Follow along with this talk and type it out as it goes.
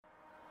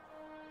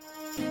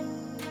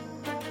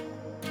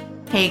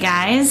Hey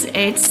guys,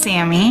 it's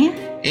Sammy.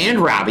 And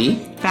Robbie.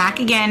 Back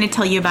again to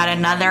tell you about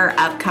another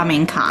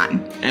upcoming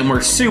con. And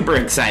we're super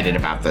excited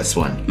about this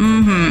one.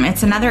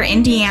 It's another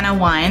Indiana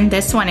one.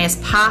 This one is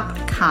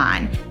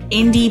PopCon.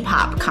 Indie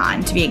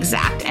PopCon to be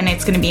exact. And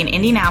it's going to be in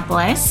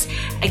Indianapolis,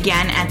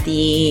 again at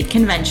the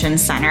Convention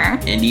Center.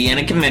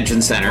 Indiana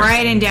Convention Center.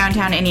 Right in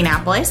downtown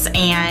Indianapolis.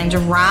 And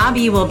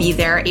Robbie will be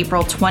there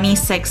April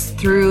 26th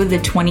through the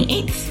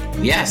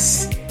 28th.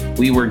 Yes.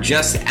 We were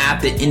just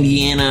at the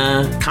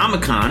Indiana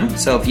Comic-Con,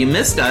 so if you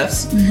missed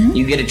us,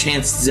 you get a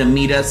chance to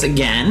meet us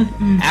again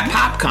at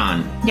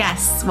PopCon.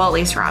 Yes, well, at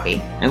least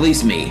Robbie. At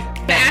least me.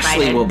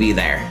 Ashley will be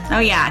there. Oh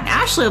yeah,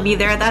 Ashley will be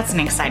there. That's an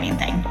exciting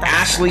thing.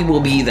 Ashley will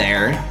be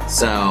there,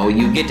 so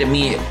you get to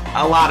meet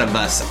a lot of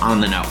us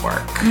on the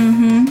network.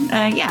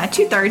 Yeah,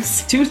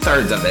 2/3.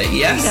 2/3 of it,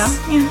 yes.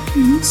 There you go.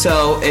 Yeah.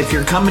 So if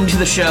you're coming to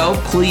the show,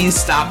 please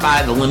stop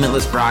by the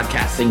Limitless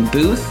Broadcasting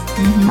booth.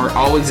 We're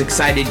always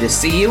excited to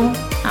see you.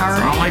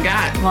 That's all I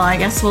got. Well, I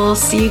guess we'll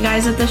see you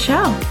guys at the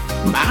show.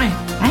 Bye.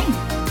 Bye.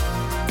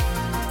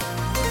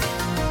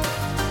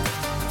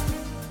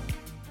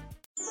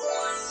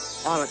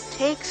 All it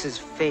takes is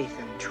faith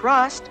and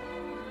trust.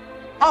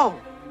 Oh,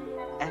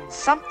 and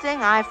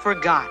something I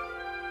forgot.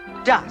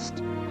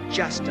 Dust.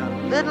 Just a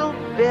little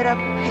bit of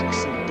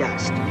pixie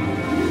dust.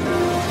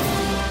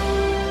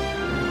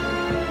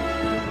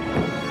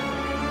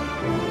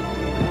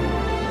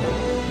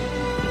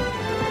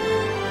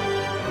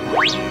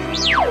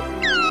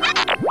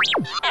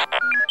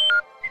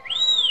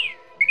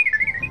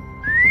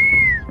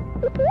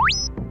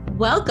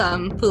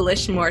 Welcome,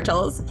 foolish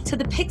mortals, to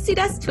the Pixie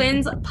Dust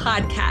Twins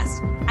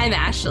podcast. I'm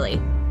Ashley.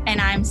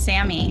 And I'm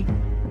Sammy.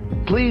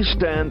 Please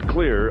stand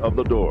clear of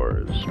the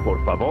doors.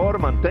 Por favor,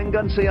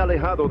 manténganse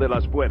alejado de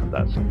las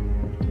puertas.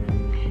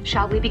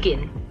 Shall we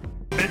begin?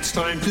 It's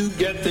time to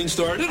get things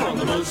started on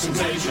the most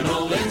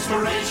sensational,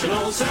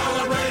 inspirational,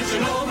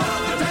 celebrational,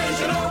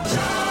 motivational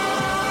show.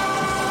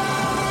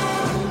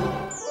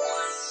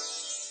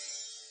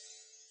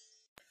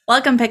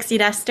 Welcome, Pixie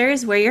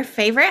Dusters. We're your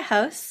favorite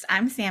hosts.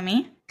 I'm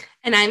Sammy.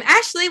 And I'm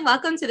Ashley.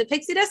 Welcome to the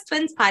Pixie Dust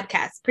Twins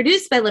podcast,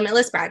 produced by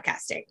Limitless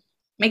Broadcasting.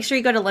 Make sure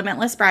you go to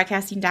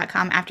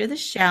limitlessbroadcasting.com after the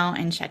show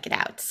and check it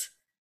out.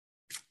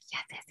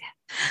 Yes.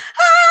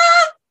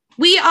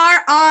 We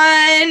are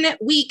on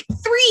week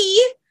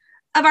 3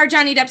 of our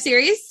Johnny Depp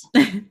series.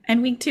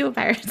 And week 2 of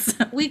Pirates.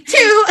 Week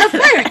 2 of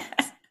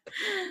Pirates.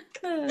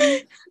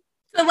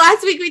 So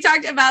last week we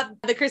talked about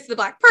the Curse of the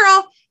Black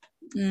Pearl.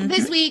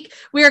 This week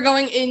we are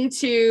going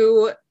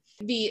into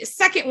the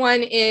second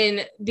one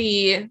in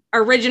the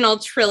original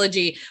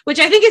trilogy, which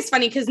I think is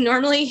funny because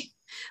normally,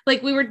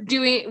 like when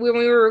we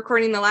were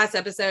recording the last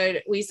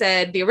episode, we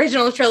said the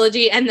original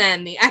trilogy and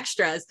then the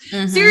extras.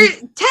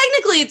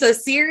 Technically it's a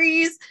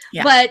series,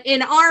 but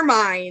in our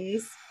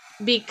minds,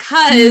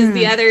 because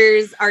the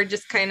others are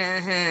just kind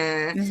of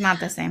it's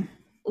not the same.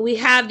 We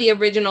have the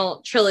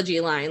original trilogy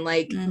line,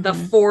 like the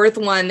fourth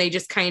one they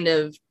just kind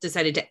of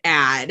decided to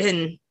add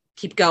and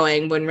keep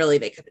going when really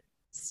they could have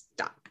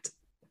stopped.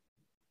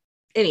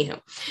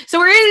 Anywho, so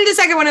we're in the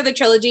second one of the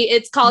trilogy.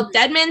 It's called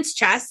Dead Man's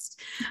Chest.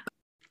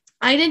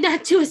 I did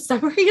not do a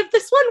summary of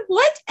this one.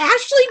 What?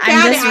 Ashley?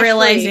 I'm just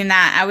realizing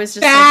that. I was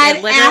just like,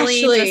 it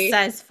literally just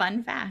says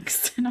fun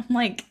facts. And I'm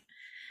like,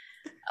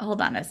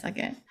 hold on a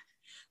second.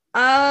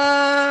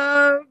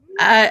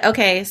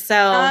 Okay,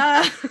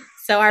 so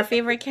our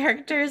favorite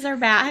characters are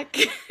back.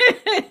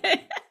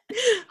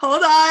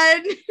 Hold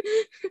on.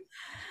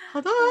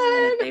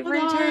 They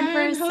returned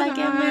for a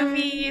second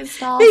movie.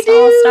 Stall.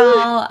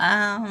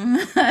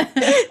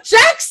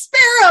 Jack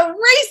Sparrow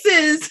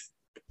races.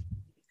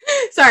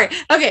 Sorry.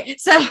 Okay,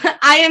 so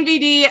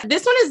IMDb.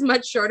 This one is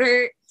much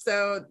shorter,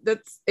 so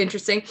that's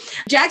interesting.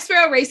 Jack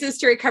Sparrow races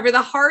to recover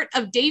the heart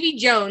of Davy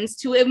Jones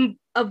to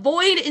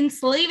avoid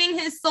enslaving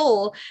his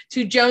soul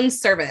to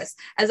Jones' service,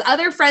 as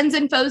other friends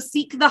and foes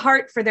seek the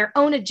heart for their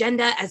own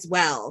agenda as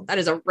well. That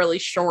is a really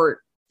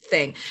short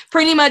thing.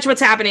 Pretty much what's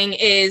happening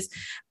is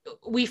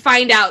we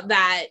find out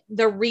that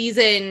the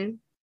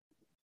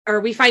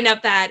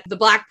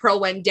Black Pearl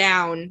went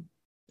down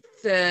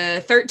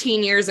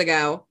 13 years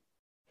ago,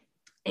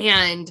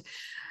 and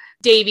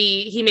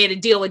he made a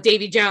deal with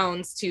Davy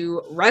Jones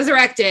to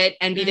resurrect it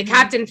and be the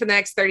captain for the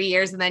next 30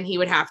 years, and then he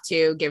would have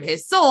to give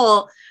his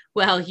soul.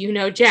 Well,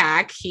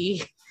 Jack,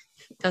 he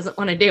doesn't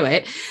want to do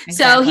it. Exactly.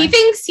 So he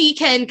thinks he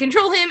can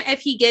control him if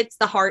he gets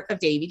the heart of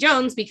Davy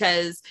Jones,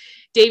 because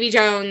Davy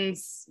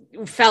Jones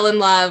fell in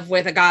love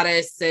with a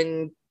goddess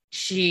and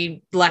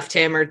she left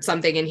him or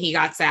something, and he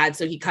got sad,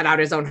 so he cut out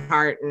his own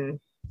heart, and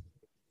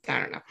I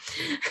don't know.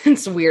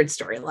 It's a weird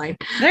storyline.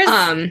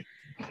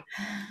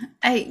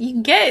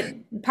 You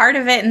get part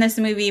of it in this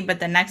movie, but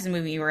the next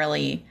movie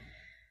really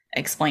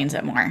explains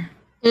it more.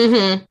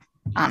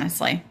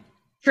 Honestly.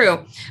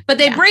 True. But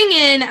they bring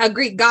in a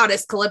Greek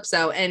goddess,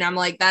 Calypso, and I'm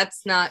like,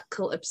 that's not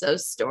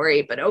Calypso's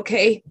story, but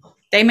okay.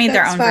 They made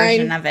their own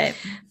version of it.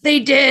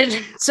 They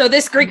did. So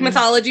this Greek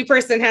mythology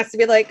person has to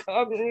be like,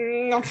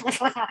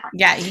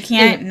 yeah, you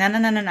can't.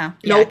 No.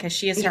 Yeah, because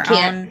she is her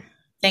own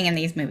thing in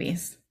these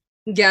movies.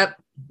 Yep.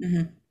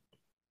 Mm-hmm.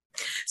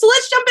 So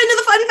let's jump into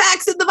the fun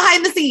facts and the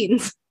behind the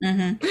scenes.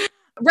 Mm-hmm.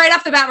 Right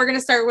off the bat, we're going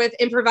to start with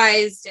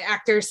improvised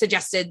actor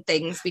suggested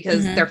things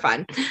because they're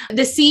fun.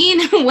 The scene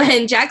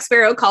when Jack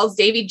Sparrow calls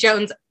Davy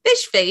Jones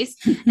fish face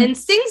and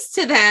sings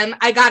to them,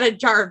 "I got a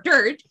jar of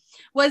dirt,"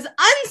 was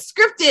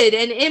unscripted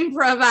and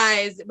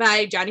improvised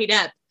by Johnny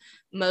Depp.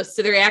 Most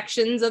of the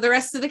reactions of the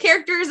rest of the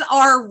characters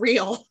are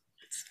real.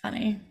 It's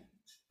funny.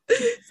 So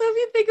if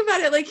you think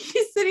about it, like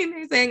he's sitting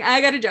there saying, "I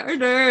got a jar of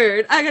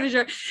dirt, I got a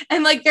jar,"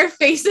 and like their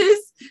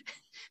faces,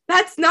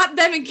 that's not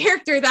them in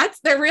character. That's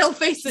their real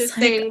faces It's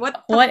like, saying,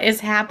 what is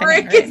happening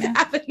frick right is now?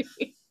 happening?"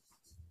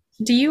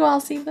 Do you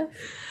all see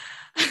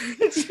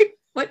this?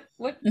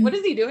 What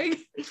is he doing?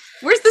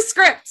 Where's the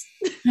script?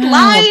 Oh,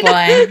 Line.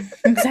 boy.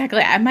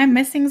 Exactly. Am I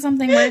missing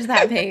something? Where's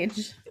that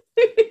page?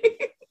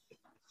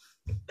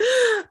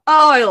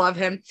 Oh, I love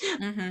him.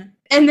 Mm-hmm.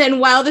 And then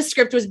while the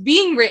script was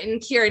being written,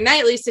 Keira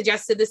Knightley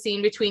suggested the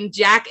scene between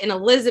Jack and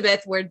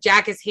Elizabeth where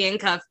Jack is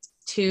handcuffed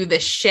to the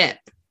ship.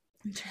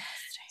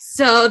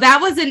 So that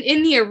wasn't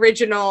in the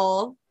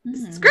original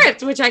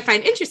script, which I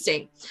find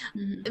interesting.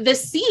 Mm-hmm. The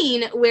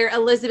scene where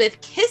Elizabeth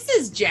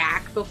kisses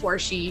Jack before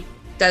she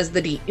does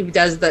the deed,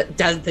 does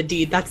the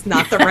deed. That's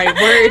not the right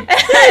word.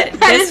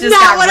 This just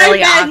got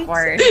really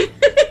awkward.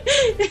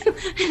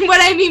 What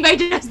I mean by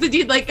does the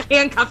deed, like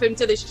handcuff him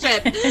to the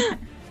ship.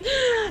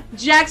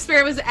 Jack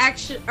Sparrow was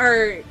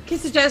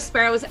Kisses Jack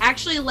Sparrow was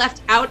actually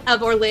left out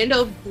of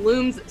Orlando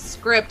Bloom's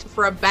script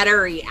for a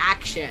better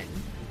reaction.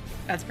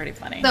 That's pretty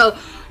funny. So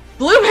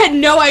Bloom had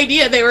no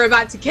idea they were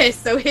about to kiss,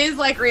 so his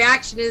like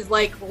reaction is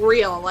like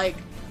real. Like,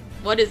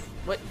 what?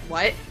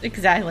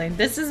 Exactly.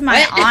 This is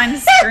my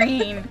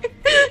on-screen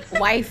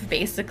wife,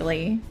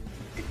 basically.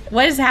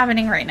 What is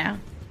happening right now?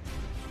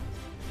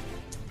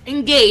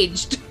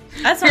 Engaged.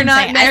 That's what You're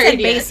I'm not saying. I said married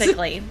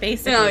yet.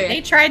 basically. Oh, yeah.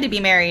 They tried to be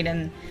married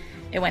and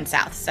it went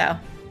south. So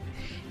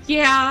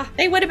Yeah,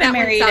 they would have been that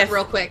went married south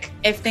real quick.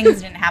 if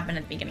things didn't happen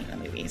at the beginning of the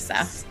movie. So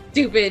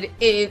Stupid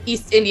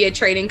East India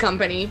Trading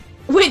Company.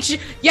 Which,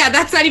 yeah,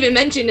 that's not even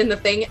mentioned in the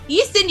thing.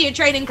 East India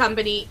Trading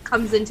Company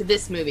comes into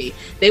this movie.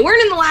 They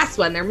weren't in the last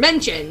one. They're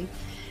mentioned.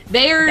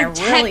 They're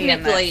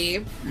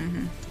technically,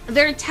 really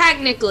they're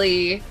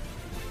technically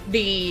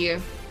the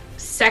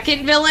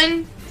second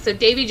villain. So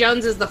Davy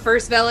Jones is the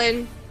first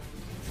villain,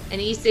 and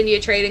East India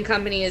Trading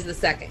Company is the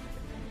second.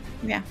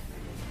 yeah.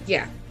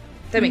 Yeah,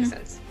 that makes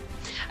sense.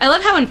 I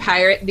love how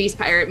in these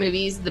pirate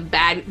movies,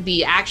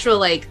 the actual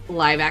like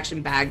live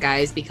action bad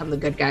guys become the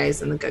good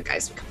guys, and the good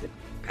guys become the bad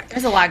guys.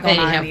 There's a lot going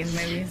on in Anyhow. these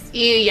movies.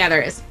 Yeah,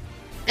 there is.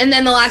 And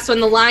then the last one,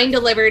 the line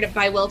delivered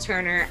by Will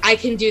Turner, "I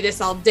can do this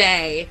all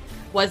day,"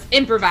 was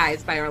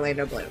improvised by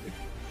Orlando Bloom.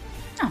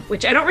 Oh.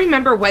 Which I don't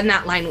remember when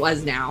that line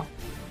was now.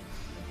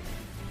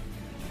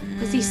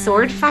 Was he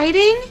sword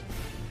fighting?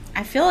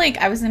 I feel like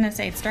I was gonna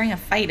say it's during a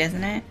fight,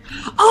 isn't it?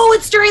 Oh,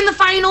 it's during the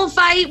final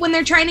fight when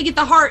they're trying to get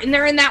the heart and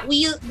they're in that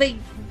wheel. They're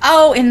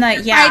Oh, in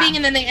the fighting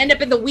and then they end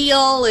up in the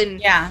wheel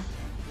and yeah.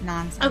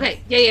 Nonsense.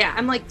 Okay, yeah.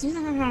 I'm like, dude,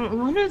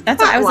 what is That's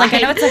what that I was like. I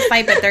know line? it's a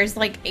fight, but there's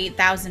like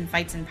 8,000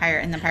 fights in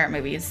the pirate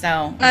movies.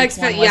 So which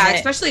one was yeah, it?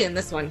 especially in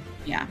this one.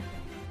 Yeah.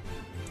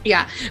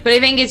 Yeah, but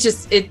I think it's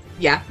just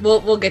yeah,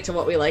 we'll get to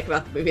what we like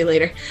about the movie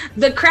later.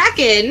 The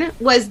Kraken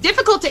was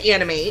difficult to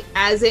animate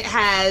as it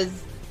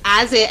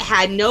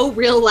had no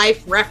real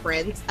life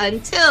reference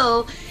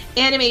until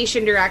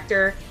animation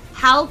director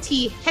Hal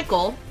T.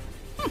 Hickel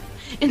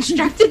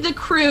instructed the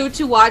crew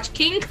to watch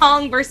King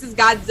Kong vs.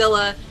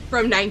 Godzilla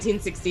from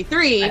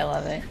 1963. I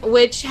love it.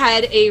 Which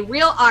had a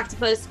real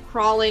octopus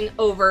crawling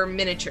over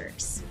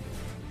miniatures.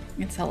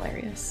 It's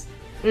hilarious.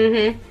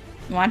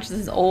 Mm-hmm. Watch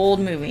this old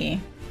movie,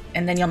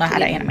 and then you'll know how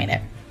to animate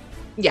it.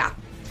 Yeah.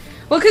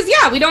 Well, because,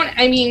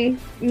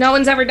 no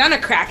one's ever done a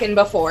Kraken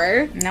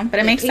before. No, but it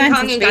Like makes King sense.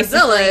 Kong It's and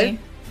Godzilla. basically-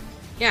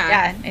 Yeah.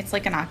 Yeah, it's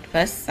like an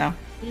octopus. So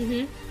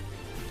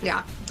Mm-hmm.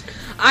 Yeah.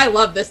 I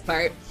love this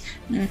part.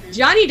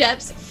 Johnny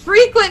Depp's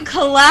frequent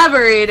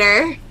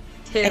collaborator,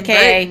 Tim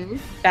AKA Burton,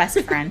 best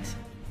friend.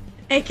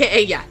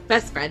 AKA, yeah,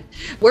 best friend,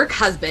 work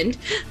husband,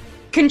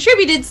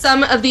 contributed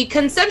some of the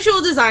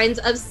conceptual designs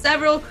of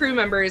several crew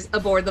members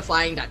aboard the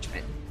Flying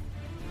Dutchman.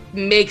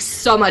 Makes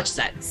so much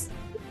sense.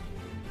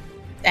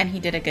 And he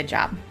did a good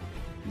job.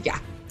 Yeah.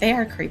 They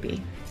are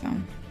creepy. So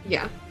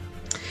Yeah.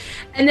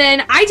 And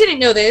then I didn't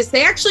know this.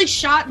 They actually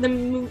shot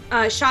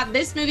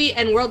this movie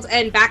and World's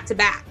End back to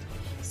back.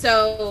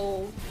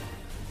 So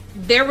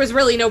there was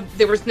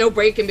no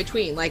break in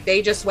between. Like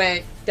they just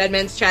went Dead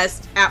Man's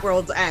Chest at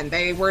World's End.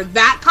 They were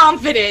that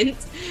confident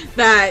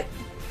that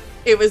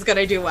it was going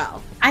to do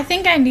well. I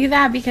think I knew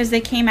that because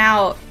they came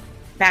out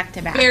back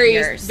to back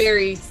years.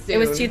 Very soon. It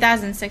was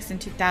 2006 and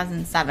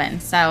 2007.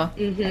 So I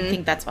Mhm.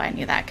 think that's why I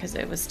knew that, because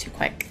it was too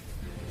quick.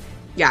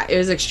 Yeah, it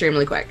was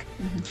extremely quick,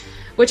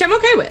 which I'm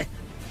okay with.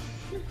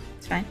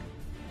 It's fine.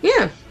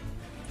 Yeah.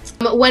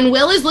 When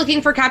Will is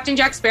looking for Captain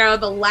Jack Sparrow,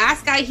 the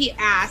last guy he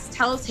asks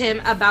tells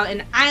him about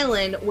an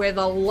island where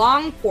the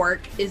long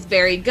pork is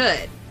very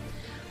good.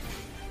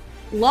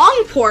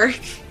 Long pork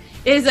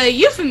is a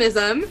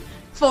euphemism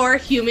for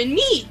human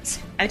meat.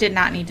 I did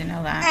not need to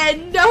know that.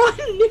 And no one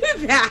knew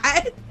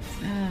that.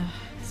 Ugh,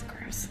 it's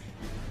gross.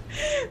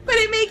 But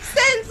it makes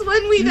sense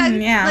when we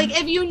then, yeah. like,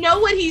 if you know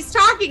what he's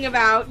talking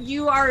about,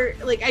 you are,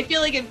 like, I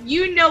feel like if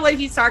you know what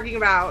he's talking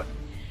about,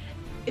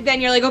 then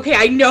you're like, okay,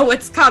 I know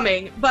what's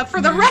coming. But for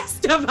the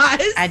rest of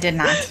us, I did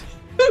not.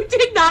 who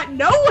did not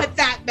know what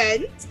that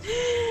meant,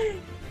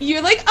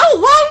 you're like,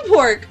 oh, long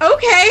pork.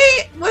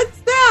 Okay, what's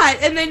that?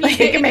 And then you Like,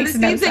 get it into makes the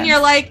no scenes and sense. you're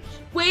like,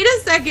 wait a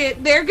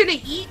second, they're gonna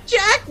eat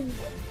Jack?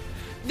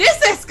 This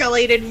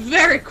escalated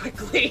very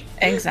quickly.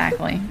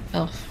 Exactly.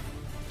 Ugh.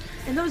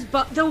 And those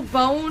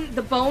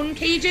the bone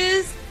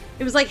cages,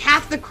 it was like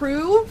half the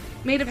crew,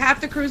 made of half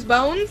the crew's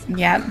bones.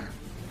 Yep.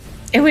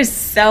 It was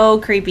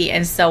so creepy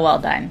and so well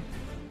done.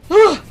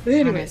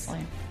 Anyways, Honestly.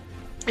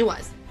 it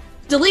was.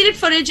 Deleted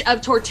footage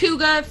of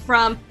Tortuga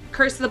from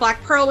Curse of the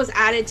Black Pearl was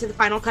added to the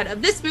final cut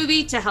of this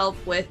movie to help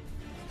with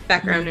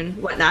background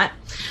and whatnot.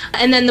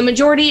 And then the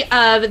majority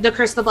of the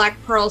Curse of the Black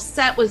Pearl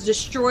set was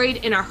destroyed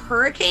in a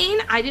hurricane.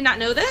 I did not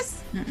know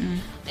this.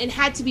 And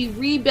had to be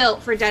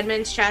rebuilt for Dead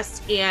Man's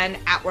Chest and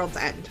At World's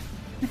End.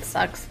 It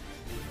sucks.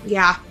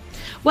 Yeah.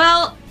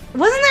 Well,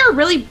 wasn't there a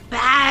really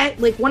bad,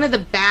 like one of the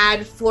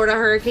bad Florida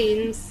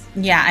hurricanes?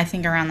 Yeah, I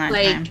think around that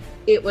time. Like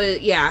it was,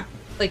 yeah,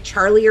 like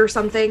Charlie or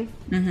something.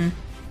 Mm-hmm.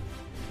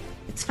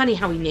 It's funny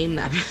how we name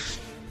them.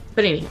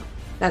 But anyhow,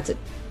 that's a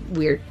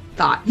weird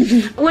thought.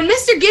 When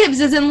Mr. Gibbs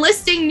is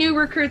enlisting new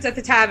recruits at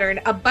the tavern,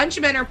 a bunch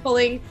of men are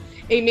pulling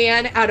a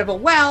man out of a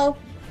well,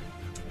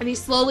 and he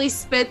slowly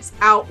spits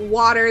out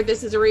water.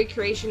 This is a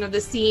recreation of the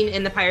scene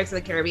in the Pirates of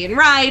the Caribbean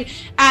ride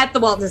at the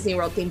Walt Disney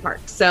World theme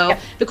park. So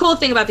the cool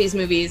thing about these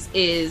movies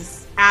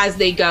is as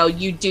they go,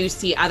 you do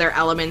see other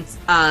elements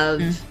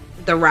of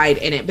the ride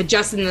in it. But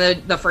just in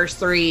the first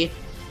three,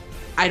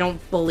 I don't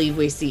believe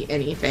we see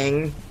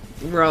anything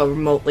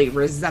remotely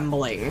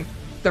resembling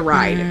the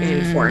ride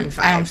in 4 and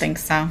 5. I don't think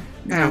so. I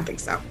don't think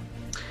so.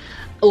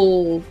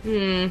 Oh,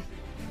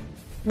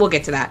 we'll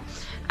get to that.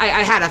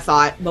 I had a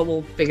thought, but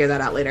we'll figure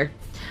that out later.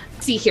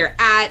 See here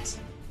at,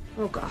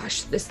 oh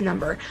gosh, this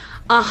number,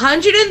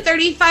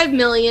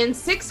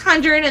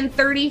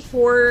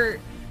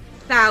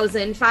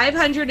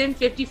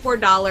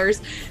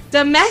 $135,634,554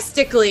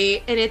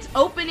 domestically in its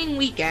opening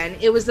weekend.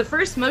 It was the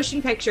first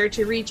motion picture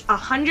to reach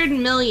 100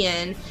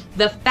 million,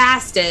 the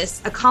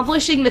fastest,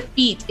 accomplishing the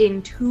feat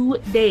in 2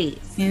 days.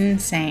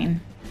 Insane.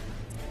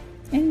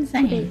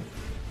 Insane.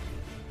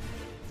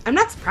 I'm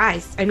not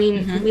surprised. I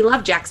mean, we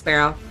love Jack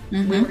Sparrow.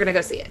 We were going to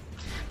go see it.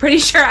 Pretty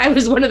sure I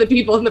was one of the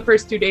people in the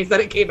first 2 days that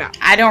it came out.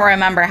 I don't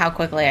remember how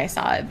quickly I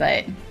saw it,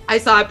 but I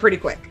saw it pretty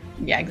quick.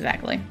 yeah,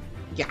 exactly.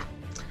 Yeah.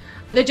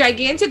 The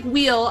gigantic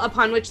wheel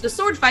upon which the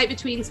sword fight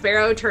between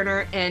Sparrow,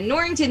 Turner, and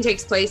Norrington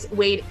takes place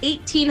weighed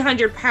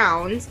 1,800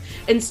 pounds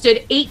and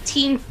stood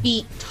 18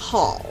 feet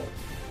tall.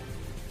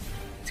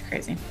 It's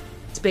crazy.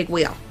 It's a big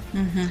wheel.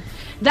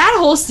 That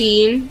whole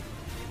scene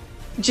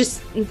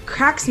just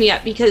cracks me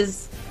up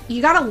because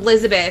you got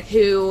Elizabeth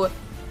who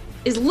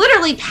is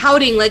literally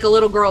pouting like a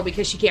little girl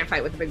because she can't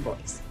fight with the big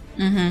boys.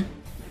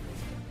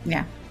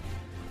 Yeah.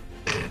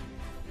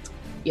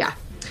 Yeah.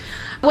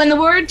 When the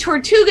word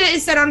Tortuga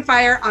is set on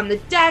fire on the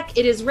deck,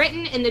 it is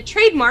written in the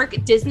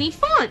trademark Disney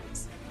font.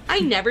 I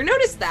never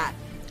noticed that.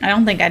 I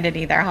don't think I did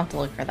either. I'll have to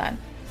look for that.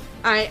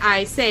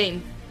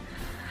 Same.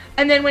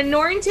 And then when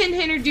Norrington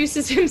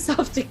introduces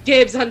himself to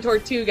Gibbs on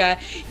Tortuga,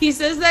 he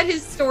says that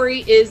his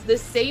story is the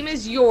same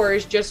as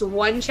yours, just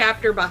one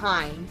chapter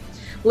behind.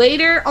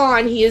 Later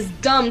on, he is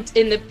dumped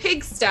in the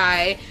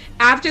pigsty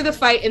after the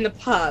fight in the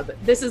pub.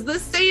 This is the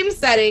same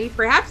setting,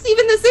 perhaps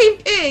even the same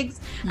pigs,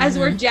 as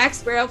where Jack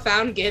Sparrow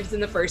found Gibbs in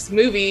the first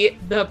movie,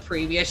 the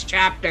previous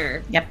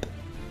chapter. Yep.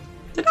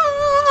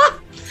 Ta-da!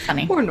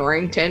 Funny. Poor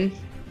Norrington.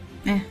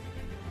 Eh.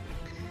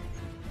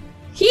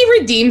 He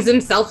redeems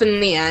himself in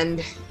the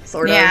end,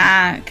 sort of.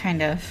 Yeah,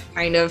 kind of.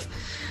 Kind of.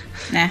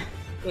 Nah.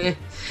 Eh.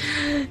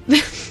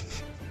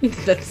 At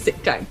the same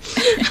time.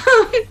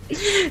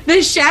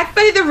 The shack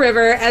by the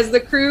river as the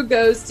crew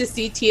goes to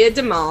see Tia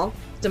Dalma,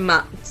 isn't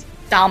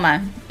it?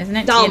 Dalma.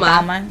 Tia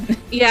Dalma.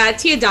 Yeah,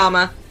 Tia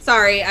Dalma.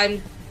 Sorry,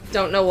 I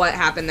don't know what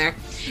happened there.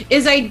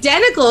 Is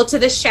identical to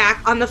the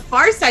shack on the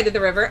far side of the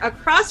river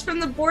across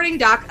from the boarding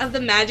dock of the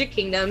Magic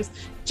Kingdom's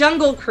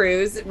Jungle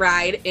Cruise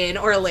ride in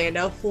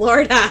Orlando,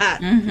 Florida.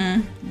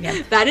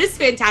 Yep. That is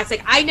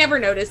fantastic. I never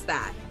noticed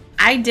that.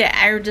 I did.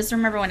 I just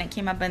remember when it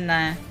came up in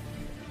the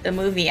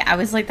movie, I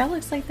was like, that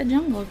looks like the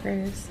Jungle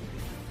Cruise.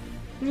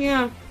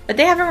 Yeah. But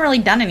they haven't really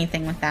done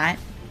anything with that.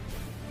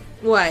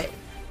 What?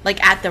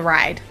 Like at the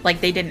ride.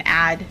 Like they didn't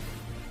add.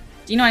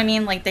 Do you know what I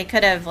mean? Like they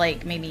could have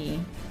like maybe.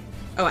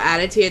 Oh,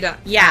 added Tia Dalma.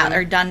 Yeah,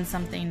 or done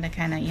something to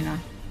kind of, you know.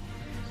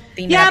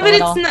 Theme Yeah, it up but a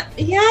it's little. not.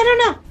 Yeah, I don't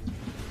know.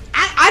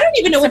 I don't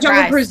even know what Jungle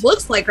Surprised. Cruise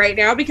looks like right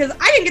now because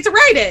I didn't get to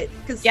ride it.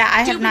 Yeah,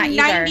 I have not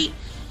either.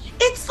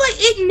 It's like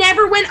it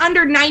never went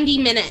under 90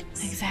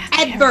 minutes.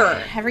 Exactly.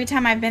 Ever. Every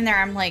time I've been there,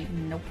 I'm like,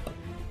 nope.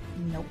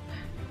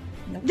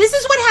 This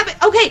is what happened.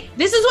 Okay,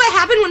 this is what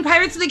happened when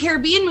Pirates of the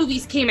Caribbean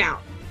movies came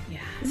out. Yeah.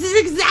 This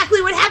is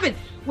exactly what happened.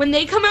 When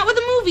they come out with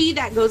a movie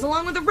that goes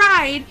along with a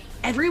ride,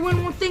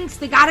 everyone thinks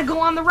they gotta go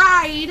on the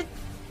ride.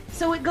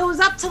 So it goes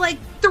up to like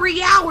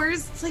 3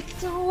 hours. It's like,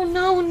 oh,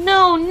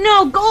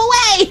 no, go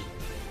away.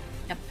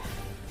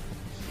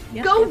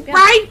 Yep, Go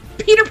ride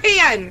Peter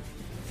Pan.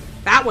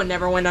 That one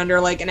never went under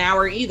like an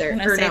hour either. I'm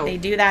gonna say they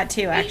do that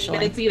too, 8 actually.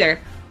 minutes either.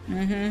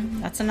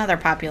 That's another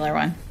popular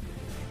one.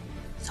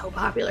 So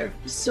popular.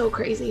 So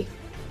crazy.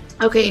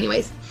 Okay,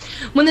 anyways.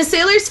 When the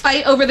sailors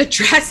fight over the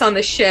dress on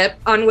the ship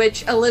on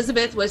which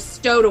Elizabeth was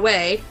stowed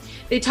away,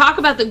 they talk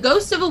about the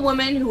ghost of a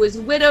woman who was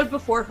widowed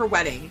before her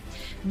wedding.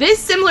 This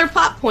similar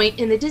plot point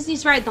in the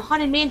Disney's ride The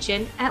Haunted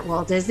Mansion at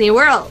Walt Disney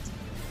World.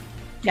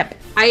 Yep.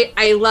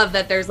 I love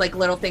that there's like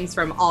little things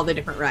from all the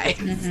different rides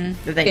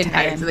That they in tie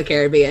Pirates in. of the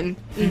Caribbean.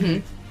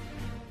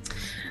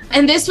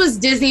 And this was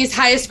Disney's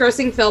highest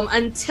grossing film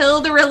until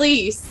the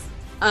release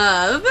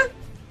of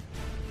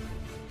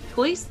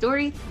Toy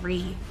Story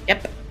 3.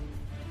 Yep.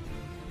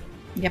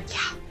 Yeah.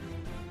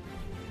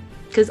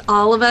 Because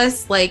all of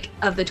us, like,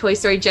 of the Toy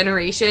Story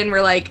generation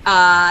were like,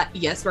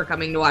 yes, we're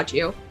coming to watch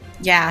you.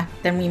 Yeah,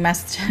 then we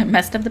messed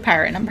up the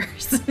pirate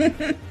numbers.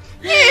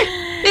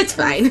 It's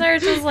fine. They're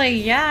just like,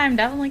 yeah, I'm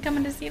definitely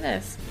coming to see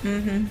this.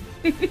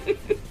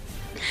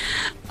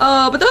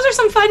 But those are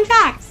some fun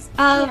facts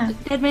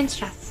of Dead Man's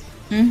Chest.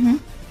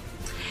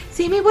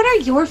 Sammy, what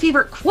are your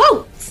favorite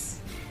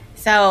quotes?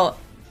 So,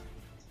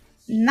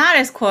 not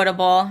as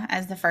quotable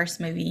as the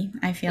first movie,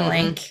 I feel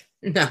like.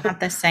 No. Not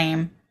the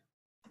same.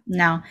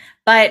 No.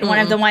 But one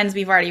of the ones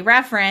we've already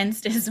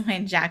referenced is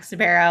when Jack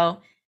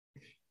Sparrow,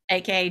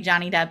 aka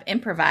Johnny Depp,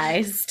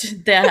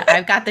 improvised the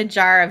I've got the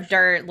jar of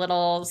dirt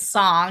little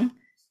song.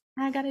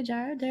 I got a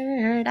jar of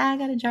dirt, I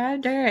got a jar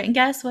of dirt, and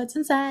guess what's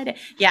inside it?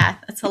 Yeah,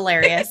 that's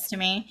hilarious to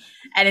me.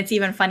 And it's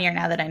even funnier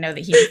now that I know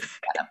that he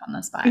got up on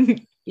the spot.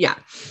 Yeah.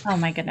 Oh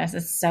my goodness,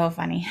 it's so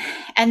funny.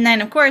 And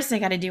then, of course, I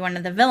got to do one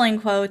of the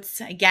villain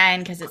quotes again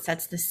because it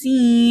sets the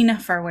scene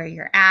for where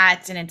you're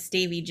at. And it's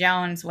Davy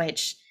Jones,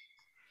 which,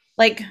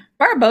 like,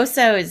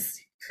 Barbossa is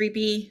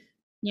creepy,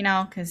 you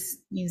know, because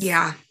he's...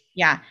 Yeah.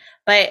 Yeah.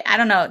 But I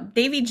don't know.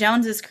 Davy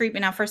Jones is creepy.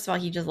 Now, first of all,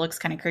 he just looks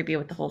kind of creepy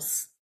with the whole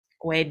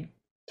squid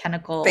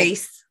tentacle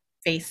Face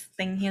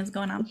thing he has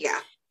going on. Yeah.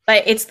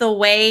 But it's the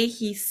way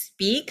he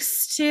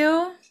speaks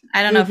too.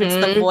 I don't know if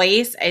it's the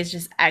voice. It's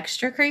just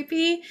extra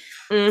creepy.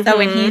 So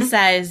when he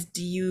says,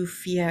 "Do you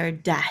fear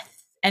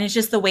death?" and it's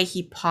just the way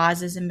he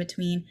pauses in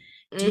between.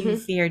 Do you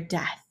fear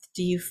death?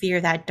 Do you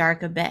fear that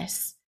dark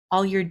abyss?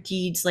 All your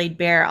deeds laid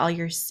bare, all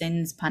your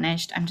sins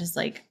punished. I'm just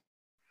like,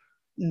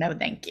 no,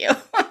 thank you.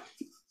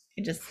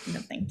 No,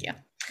 thank you.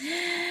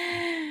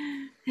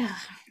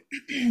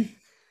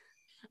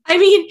 I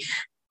mean,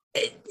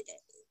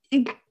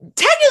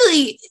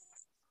 technically,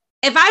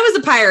 if I was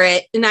a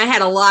pirate and I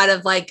had a lot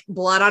of like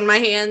blood on my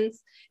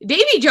hands,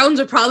 Davy Jones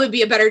would probably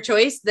be a better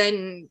choice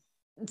than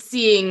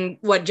seeing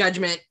what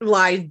judgment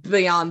lies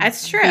beyond.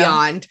 That's true.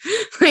 Beyond,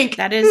 like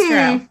that is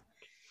true.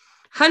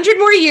 100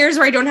 more years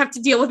where I don't have to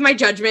deal with my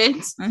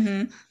judgment.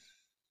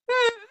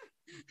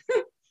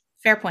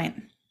 Fair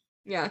point.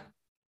 Yeah.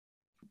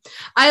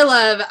 I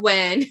love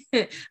when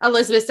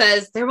Elizabeth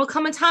says, there will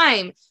come a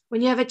time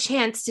when you have a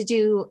chance to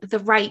do the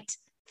right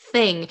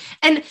thing.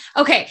 And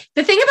okay,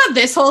 the thing about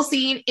this whole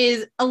scene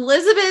is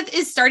Elizabeth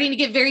is starting to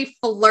get very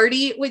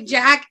flirty with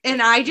Jack,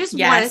 and I just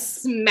want to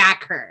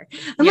smack her.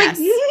 I'm like,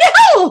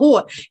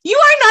 no, you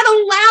are not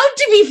allowed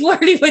to be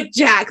flirty with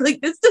Jack. Like,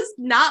 this does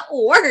not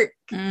work.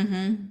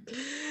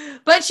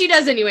 But she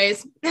does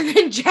anyways. And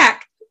then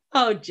Jack,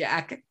 oh,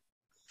 Jack.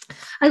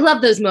 I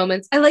love those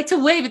moments. I like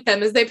to wave at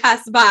them as they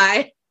pass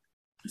by.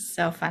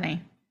 So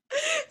funny.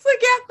 It's like,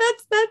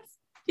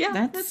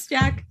 that's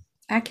Jack.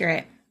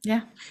 Accurate.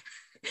 Yeah.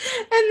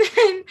 And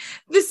then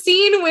the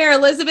scene where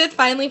Elizabeth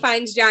finally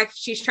finds Jack,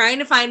 she's trying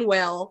to find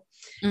Will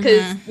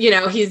because, you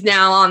know, he's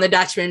now on the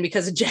Dutchman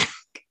because of Jack.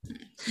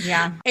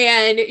 Yeah.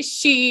 And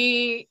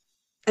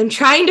I'm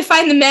trying to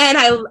find the man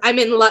I'm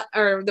in love,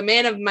 or the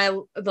man of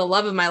the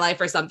love of my life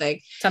or something.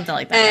 Something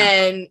like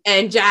that.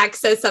 And Jack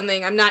says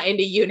something, I'm not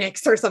into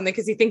eunuchs or something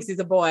because he thinks he's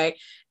a boy.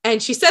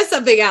 And she says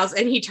something else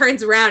and he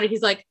turns around and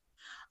he's like,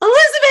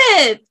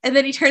 Elizabeth! And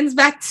then he turns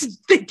back to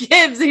the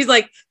Gibbs and he's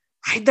like,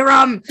 hide the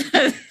rum.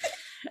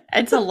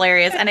 It's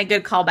hilarious and a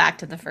good callback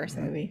to the first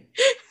movie.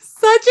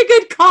 Such a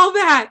good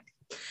callback.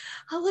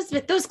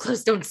 Elizabeth, those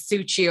clothes don't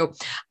suit you.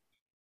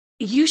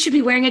 You should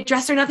be wearing a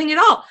dress or nothing at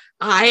all.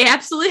 I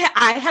have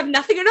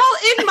nothing at all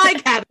in my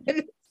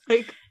cabin.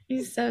 Like,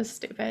 he's so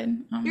stupid.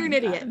 Oh, you're an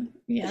idiot.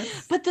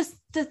 Yes. But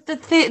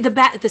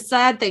the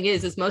sad thing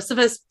is most of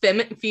us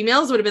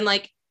females would have been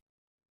like,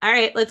 all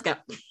right, let's go.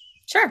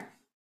 Sure.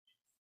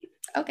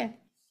 Okay.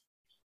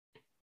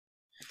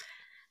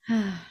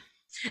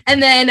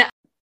 And then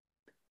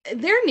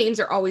their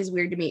names are always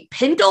weird to me.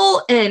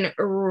 Pintle and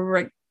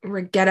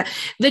Regetta,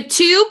 the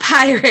two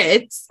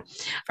pirates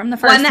from the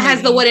first one that movie.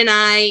 has the wooden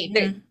eye,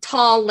 the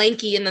tall,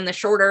 lanky, and then the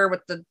shorter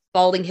with the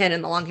balding head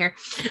and the long hair.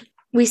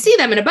 We see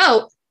them in a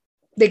boat.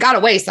 They got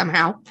away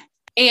somehow.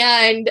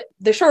 And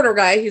the shorter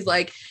guy, he's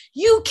like,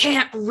 you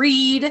can't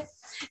read.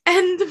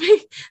 And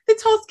the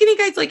tall, skinny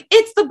guy's like,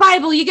 it's the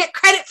Bible. You get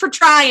credit for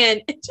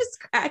trying. It just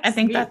cracks I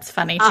think me that's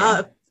funny too.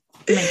 up.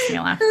 It makes me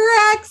laugh.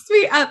 Cracks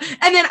me up.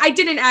 And then I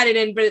didn't add it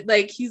in, but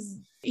like he's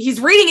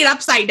reading it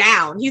upside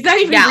down. He's not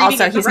even reading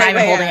also it the he's right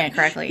not even way. holding it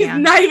correctly. He's Yeah.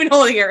 not even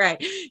holding it right.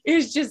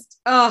 It's just,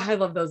 oh, I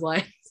love those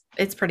lines.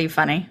 It's pretty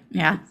funny.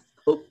 Yeah.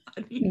 So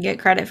funny. You get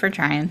credit for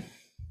trying.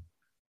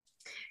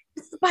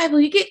 It's the Bible.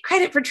 You get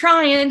credit for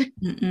trying.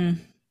 Mm-mm.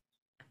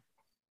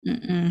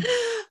 Mm-mm.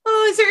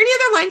 Oh, is there any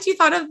other lines you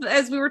thought of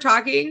as we were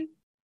talking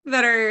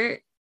that are?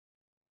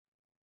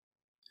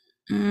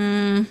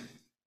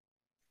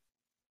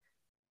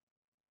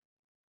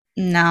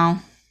 No.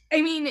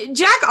 I mean,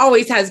 Jack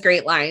always has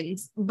great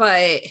lines,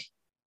 but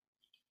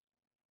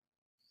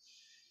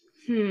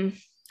I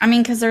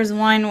mean, because there's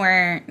one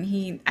where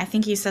I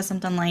think he says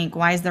something like,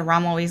 "Why is the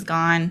rum always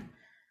gone?"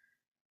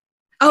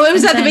 oh, it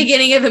was at the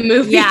beginning of the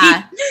movie.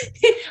 Yeah.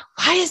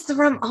 Why is the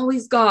rum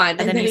always gone?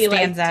 And then he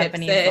stands like, up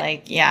and he's tips it.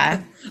 like,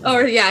 "Yeah,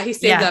 Or yeah, he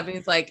stands Yeah. up and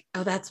he's like,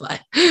 oh, that's why.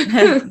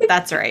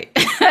 that's right,"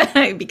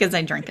 because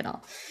I drink it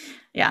all.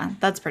 Yeah,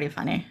 that's pretty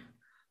funny.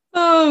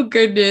 Oh,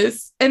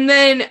 goodness. And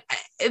then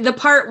the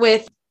part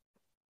with,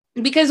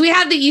 because we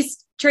have the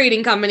East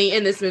Trading Company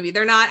in this movie.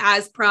 They're not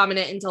as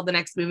prominent until the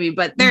next movie,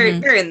 but they're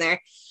in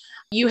there.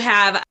 You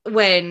have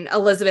when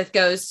Elizabeth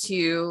goes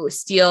to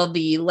steal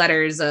the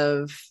letters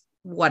of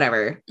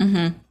whatever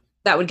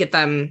that would get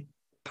them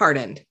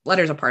pardoned,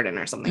 letters of pardon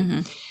or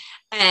something.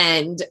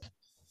 And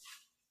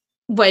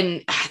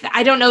when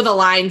I don't know the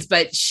lines,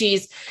 but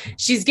she's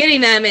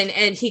getting them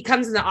and he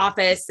comes in the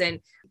office and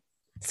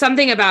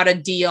something about a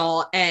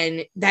deal.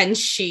 And then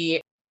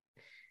she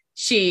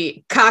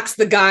cocks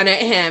the gun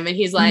at him and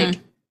he's like,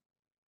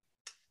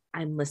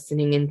 I'm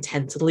listening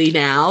intently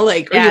now.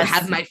 Like, or you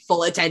have my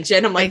full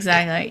attention. I'm like,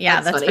 exactly.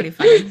 Yeah, that's funny.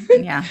 pretty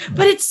funny. Yeah.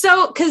 But it's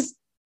so, because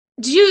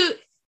did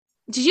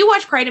you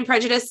watch Pride and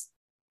Prejudice?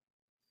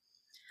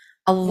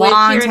 A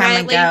long Keira time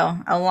Knightley? ago.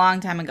 A long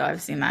time ago,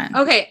 I've seen that.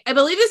 Okay. I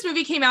believe this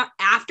movie came out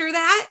after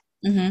that.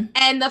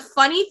 And the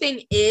funny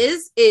thing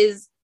is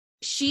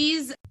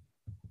she's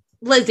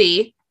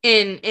Lizzie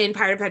in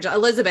Pride and Prejudice,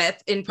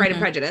 Elizabeth in Pride and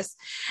Prejudice.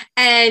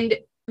 And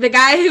the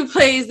guy who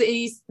plays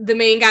the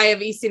main guy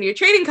of East India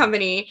Trading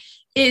Company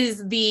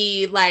is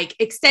the like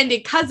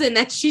extended cousin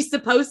that she's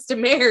supposed to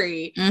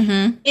marry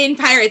in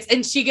Pirates.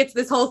 And she gets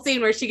this whole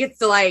scene where she gets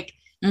to like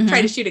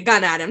try to shoot a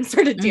gun at him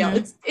sort of deal.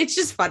 It's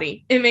just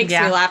funny. It makes me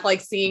laugh,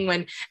 like seeing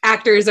when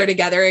actors are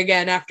together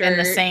again after in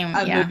the same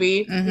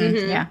movie.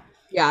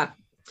 Yeah.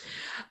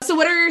 So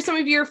what are some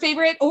of your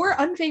favorite or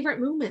unfavorite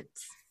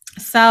moments?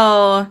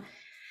 So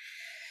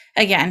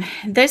again,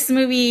 this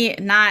movie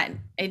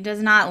it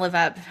does not live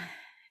up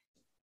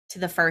to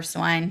the first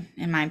one,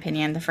 in my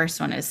opinion. The first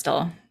one is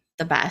still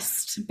the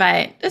best,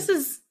 but this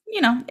is,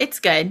 it's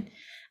good.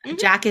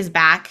 Jack is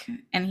back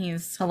and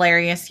he's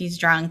hilarious. He's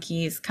drunk.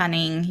 He's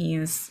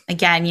cunning.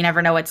 Again, you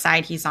never know what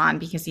side he's on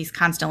because he's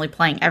constantly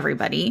playing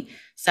everybody.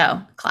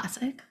 So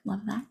classic.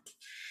 Love that.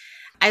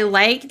 I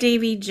like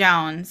Davy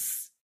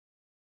Jones,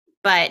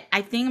 but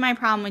I think my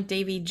problem with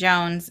Davy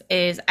Jones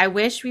is I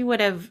wish we would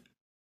have,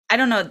 I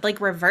don't know,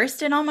 like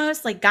reversed it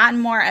almost, like gotten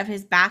more of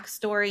his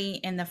backstory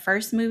in the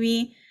first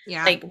movie.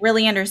 Yeah. Like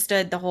really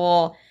understood the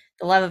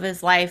love of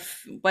his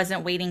life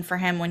wasn't waiting for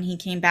him when he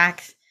came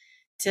back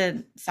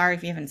to, sorry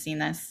if you haven't seen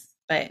this,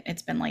 but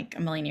it's been like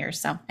a million years.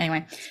 So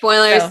anyway.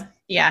 Spoilers. So,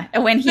 yeah.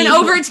 When it's been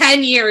over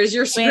 10 years,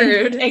 you're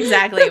screwed.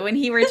 Exactly. When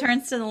he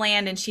returns to the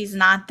land and she's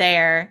not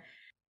there,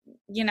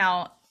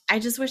 I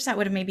just wish that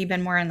would have maybe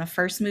been more in the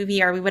first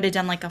movie, or we would have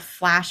done like a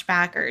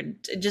flashback or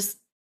just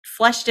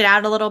fleshed it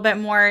out a little bit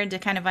more to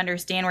kind of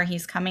understand where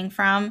he's coming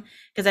from.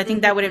 Because I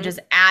think that would have just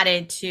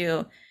added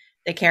to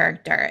the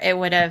character. It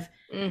would have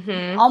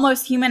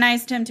almost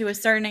humanized him to a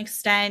certain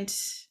extent,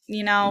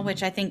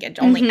 which I think it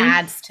only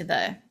adds to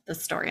the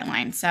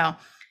storyline. So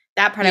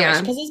that part I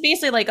wish, because it's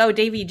basically like, oh,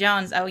 Davy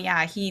Jones, oh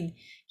yeah, he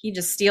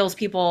just steals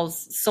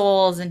people's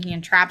souls and he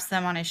entraps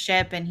them on his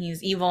ship and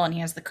he's evil and he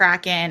has the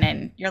Kraken,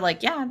 and you're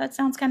like, yeah, that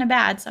sounds kind of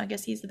bad, so I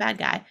guess he's the bad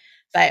guy.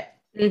 But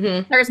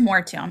there's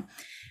more to him.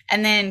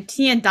 And then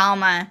Tia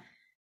Dalma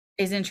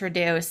is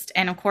introduced,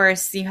 and of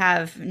course you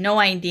have no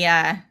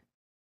idea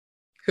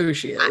who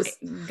she is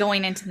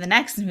going into the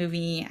next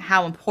movie,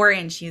 how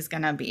important she's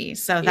gonna be.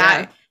 So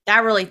that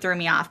really threw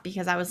me off,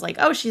 because I was like,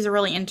 oh, she's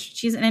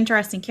she's an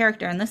interesting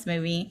character in this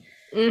movie,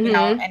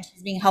 and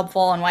she's being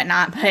helpful and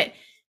whatnot. But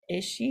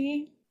is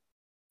she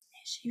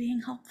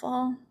being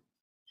helpful?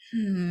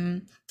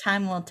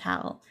 Time will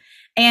tell.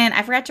 And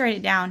I forgot to write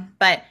it down,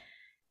 but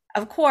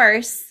of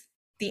course,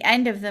 the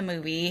end of the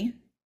movie,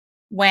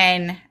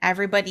 when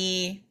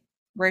everybody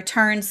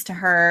returns to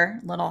her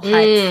little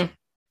hut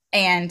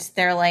and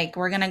they're like,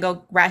 we're gonna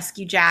go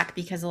rescue Jack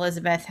because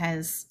Elizabeth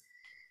has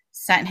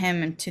sent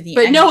him to the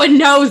end. No one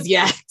knows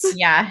yet.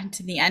 Yeah,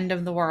 to the end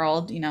of the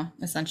world,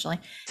 essentially.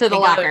 To the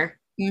locker.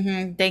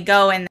 They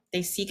go and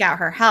they seek out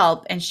her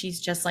help, and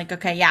she's just like,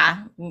 okay,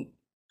 yeah,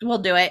 we'll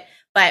do it,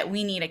 but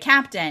we need a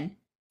captain.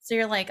 So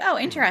you're like, oh,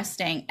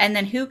 interesting. And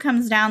then who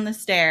comes down the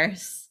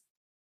stairs?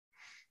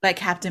 but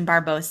Captain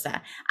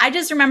Barbossa. I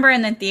just remember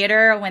in the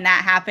theater when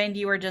that happened,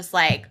 you were just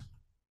like,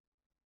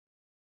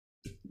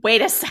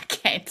 wait a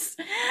second.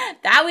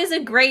 That was a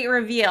great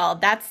reveal.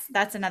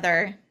 That's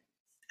another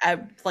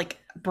like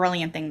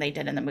brilliant thing they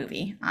did in the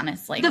movie,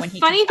 honestly. The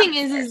funny thing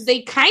is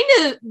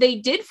they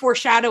did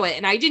foreshadow it,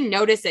 and I didn't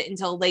notice it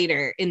until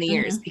later in the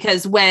years,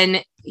 because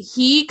when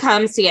he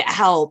comes to get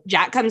help,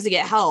 Jack comes to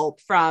get help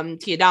from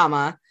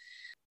Tiadama,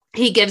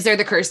 he gives her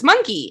the cursed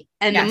monkey,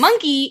 and the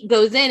monkey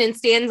goes in and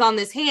stands on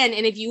this hand,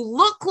 and if you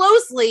look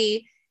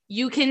closely,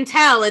 you can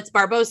tell it's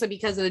Barbossa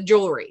because of the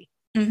jewelry.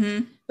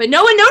 But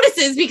no one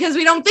notices because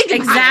we don't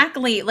think about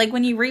it. Like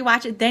when you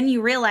rewatch it, then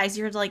you realize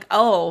you're like,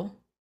 oh,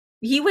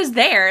 he was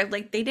there.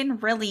 Like they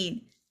didn't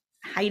really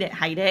hide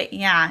it.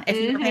 Yeah. If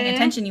you were paying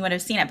attention, you would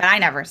have seen it, but I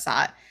never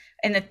saw it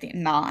in the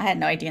no, I had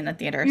no idea in the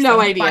theater. So no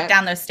when idea. I walked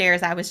down those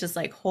stairs, I was just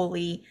like,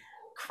 holy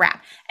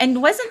crap.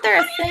 And wasn't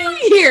there a thing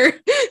here?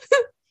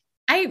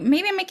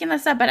 Maybe I'm making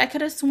this up, but I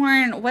could have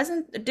sworn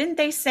didn't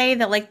they say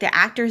that like the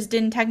actors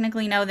didn't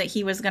technically know that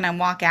he was gonna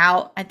walk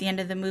out at the end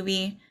of the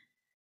movie?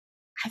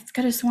 I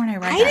could have sworn I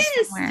read that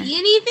didn't somewhere. see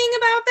anything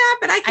about that,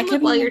 but I can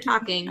look while you're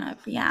talking.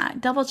 Yeah,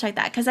 double check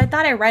that, because I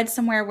thought I read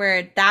somewhere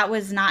where that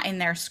was not in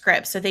their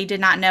script, so they did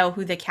not know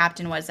who the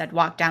captain was that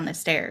walked down the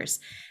stairs,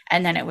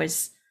 and then it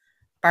was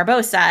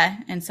Barbossa,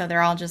 and so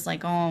they're all just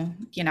like, oh,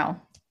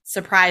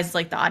 surprised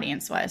like the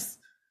audience was.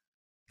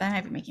 But I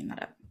might be making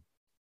that up.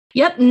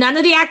 Yep, none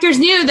of the actors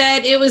knew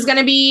that it was going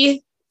to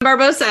be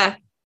Barbossa.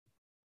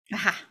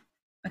 Aha.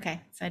 Okay,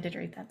 so I did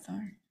read that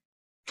somewhere.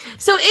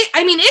 So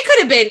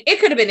it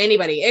could have been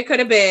anybody. They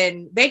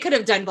could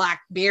have done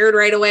Blackbeard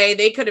right away.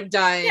 They could have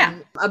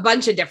done a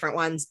bunch of different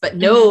ones, but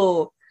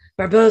no,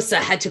 Barbossa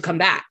had to come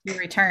back. He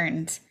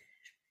returned.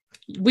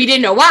 We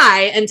didn't know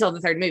why until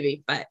the third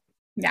movie, but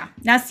yeah.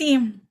 Now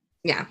see,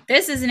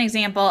 this is an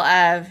example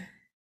of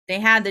they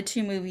had the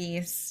two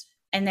movies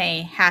and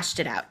they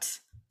hashed it out.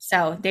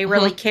 So they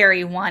really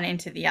carry one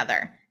into the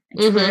other.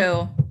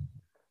 True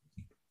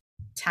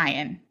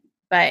tie-in,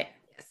 but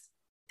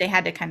they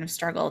had to kind of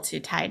struggle to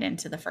tie it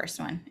into the first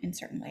one in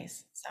certain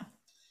ways. So,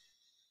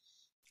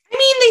 I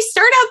mean, they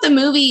start out the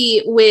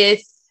movie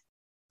with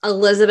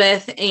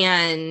Elizabeth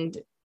and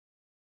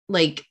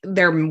like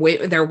their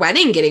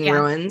wedding getting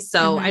ruined.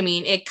 So, I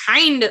mean,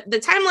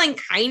 the timeline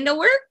kind of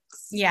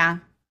works. Yeah.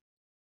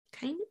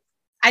 Kind of.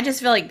 I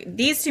just feel like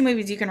these two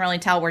movies, you can really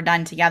tell were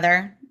done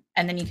together.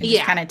 And then you can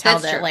just kind of tell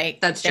that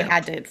they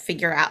had to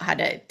figure out how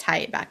to tie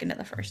it back into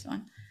the first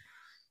one.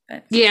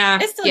 But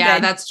it's still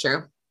good. That's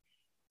true.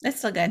 It's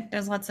still good.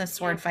 There's lots of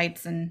sword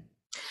fights and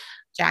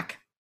Jack.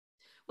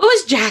 What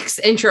was Jack's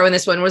intro in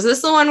this one? Was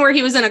this the one where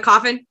he was in a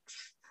coffin?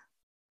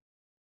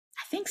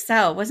 I think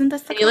so. Wasn't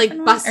this the coffin one?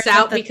 He busts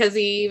out because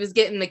he was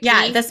getting the key?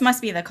 Yeah, this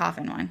must be the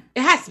coffin one.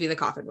 It has to be the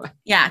coffin one.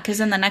 Yeah,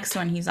 because in the next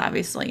one, he's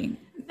obviously...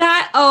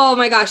 Oh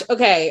my gosh.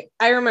 Okay.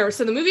 I remember.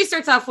 So the movie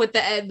starts off with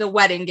the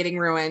wedding getting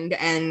ruined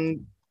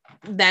and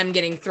them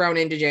getting thrown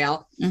into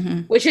jail,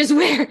 which is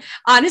where,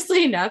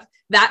 honestly enough,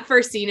 that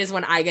first scene is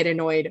when I get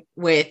annoyed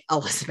with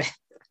Elizabeth.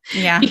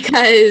 Yeah.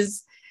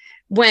 Because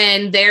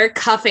when they're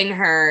cuffing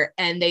her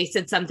and they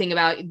said something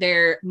about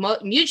their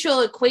mutual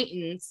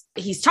acquaintance,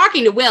 he's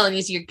talking to Will and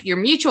he's your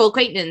mutual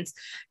acquaintance,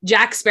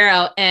 Jack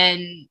Sparrow.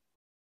 And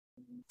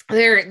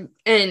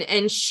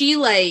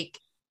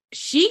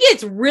she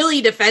gets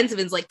really defensive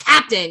and is like,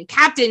 Captain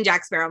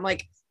Jack Sparrow. I'm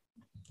like,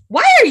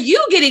 why are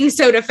you getting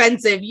so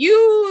defensive? He's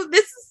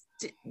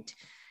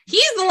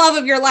the love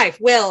of your life,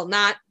 Will,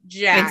 not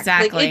Jack.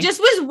 Exactly. Like, it just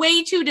was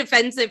way too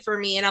defensive for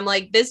me. And I'm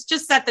like, this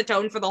just set the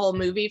tone for the whole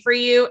movie for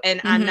you. And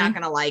I'm not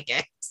going to like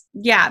it.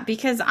 Yeah.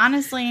 Because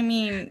honestly, I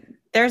mean,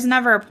 there's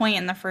never a point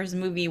in the first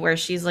movie where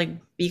she's like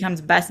becomes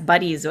best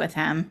buddies with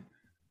him.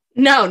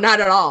 No,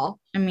 not at all.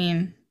 I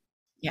mean,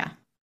 yeah.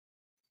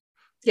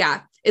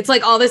 Yeah. It's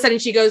like all of a sudden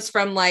she goes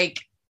from like,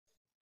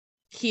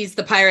 he's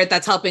the pirate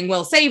that's helping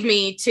Will save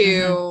me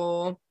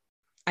to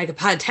I could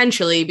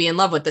potentially be in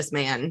love with this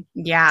man.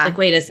 Yeah. Like,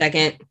 wait a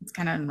second. It's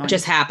kind of annoying. What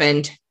just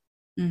happened?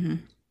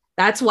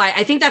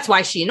 I think that's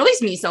why she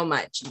annoys me so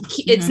much.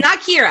 It's not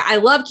Keira. I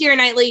love Keira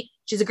Knightley.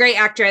 She's a great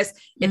actress.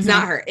 It's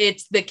not her.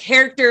 It's the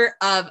character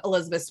of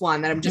Elizabeth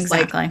Swann that I'm just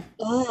like,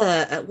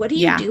 what are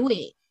you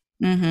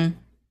doing?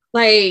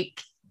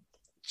 Like,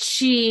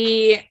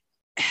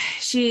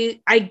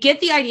 I get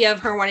the idea of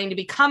her wanting to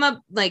be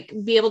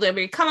able to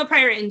become a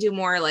pirate and do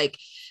more like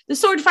the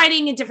sword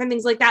fighting and different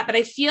things like that. But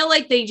I feel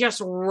like they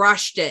just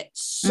rushed it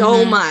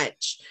so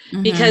much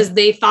because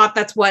they thought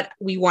that's what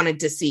we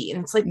wanted to see.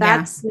 And it's like,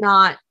 that's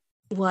not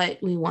what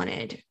we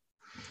wanted.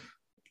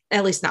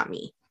 At least not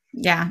me.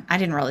 Yeah. I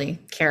didn't really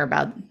care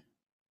about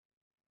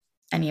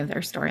any of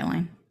their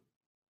storyline.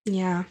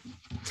 Yeah.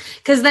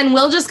 Cause then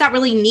Will just got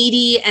really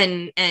needy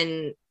and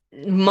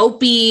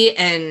mopey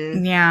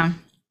and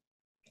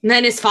and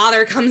then his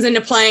father comes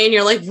into play and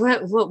you're like,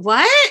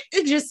 what?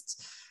 It just,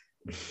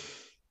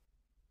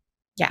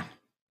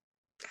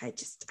 I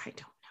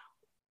don't know.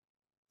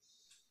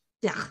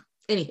 Yeah.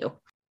 Anywho,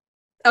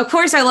 of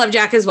course I love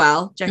Jack as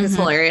well. Jack is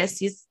hilarious.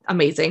 He's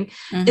amazing.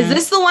 Is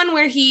this the one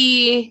where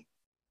he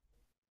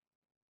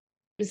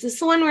Is this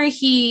the one where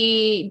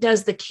he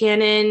does the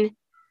cannon?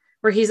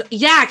 Where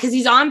because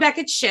he's on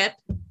Beckett's ship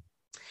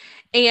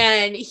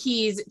and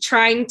he's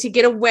trying to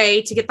get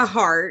away to get the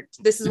heart.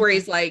 This is where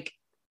he's like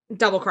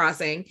double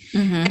crossing,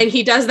 and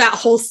he does that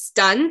whole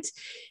stunt.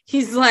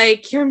 He's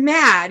like, "You're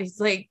mad."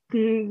 He's like,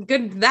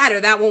 "Good that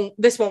or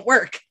this won't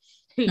work."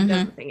 He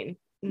does the thing,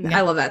 and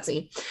I love that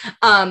scene.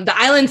 The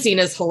island scene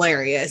is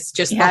hilarious.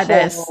 Just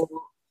the whole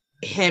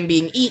him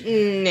being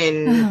eaten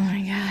and oh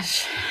my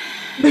gosh.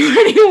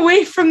 running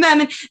away from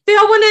them, and they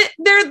all want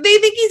to. They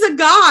think he's a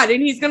god,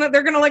 and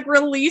they're gonna like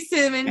release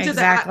him into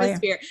the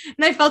atmosphere.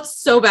 And I felt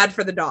so bad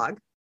for the dog.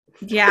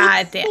 Yeah,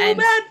 at the end,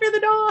 bad for the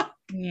dog.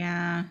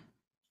 Yeah,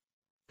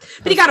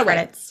 but he got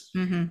away.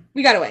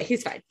 We got away.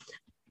 He's fine.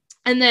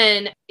 And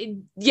then,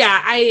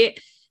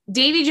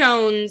 Davy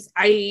Jones.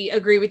 I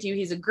agree with you.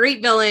 He's a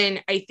great villain.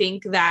 I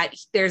think that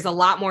there's a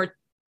lot more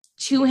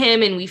to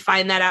him, and we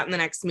find that out in the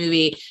next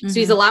movie. So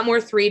he's a lot more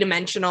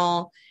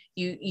three-dimensional.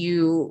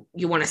 You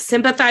want to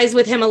sympathize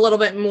with him a little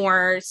bit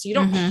more, so you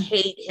don't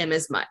hate him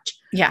as much.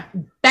 Yeah.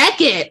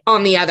 Beckett,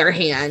 on the other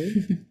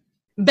hand,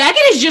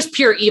 Beckett is just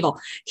pure evil.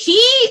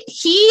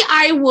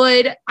 I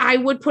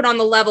would put on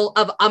the level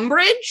of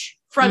Umbridge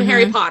from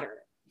Harry Potter.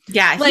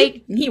 Yeah,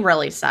 like he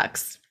really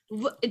sucks.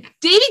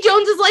 Davy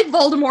Jones is like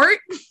Voldemort.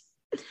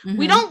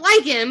 We don't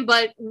like him,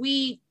 but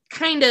we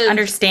kind of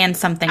understand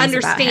something.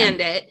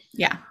 Understand it.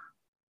 Yeah.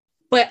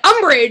 But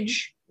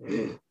Umbridge,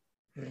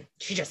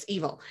 she's just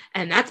evil.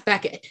 And that's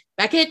Beckett.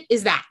 Beckett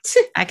is that.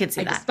 I could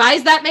see that.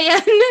 Despise that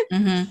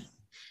man.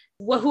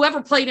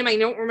 Whoever played him, I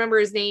don't remember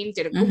his name,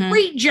 did a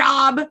great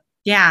job.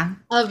 Yeah.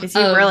 Because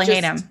you really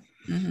hate him.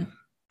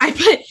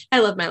 I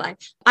love my line.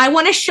 I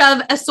want to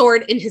shove a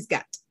sword in his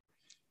gut.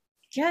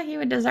 Yeah, he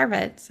would deserve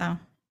it. So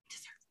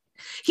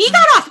he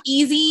got off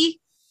easy.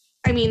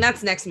 I mean,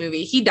 that's next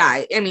movie. He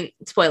died. I mean,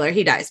 spoiler,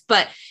 he dies.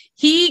 But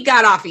he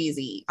got off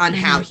easy on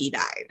how he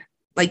died.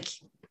 Like,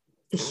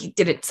 he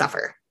didn't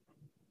suffer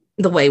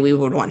the way we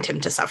would want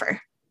him to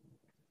suffer.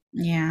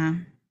 Yeah.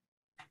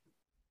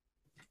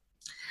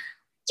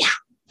 Yeah.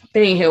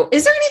 But anywho,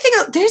 is there anything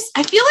else?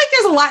 I feel like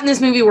there's a lot in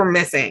this movie we're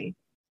missing.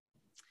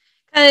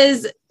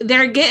 Because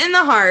they're getting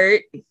the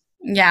heart.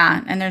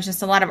 Yeah. And there's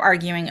just a lot of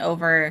arguing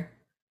over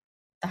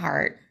the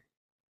heart.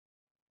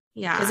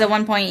 Yeah. Because at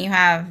one point you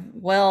have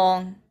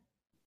Will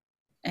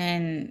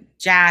and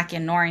Jack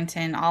and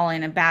Norrington all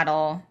in a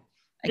battle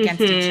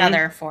against each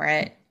other for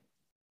it,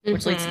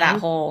 which leads to that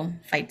whole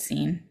fight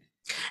scene.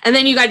 And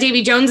then you got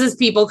Davy Jones's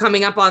people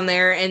coming up on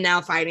there and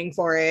now fighting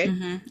for it.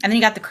 And then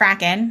you got the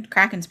Kraken.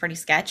 Kraken's pretty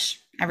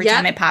sketch. Every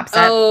time it pops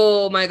up.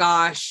 Oh my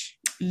gosh.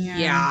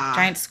 Yeah.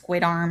 Giant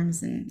squid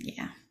arms and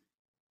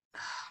Oh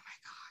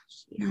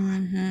my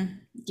gosh.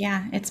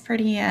 Yeah, it's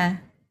pretty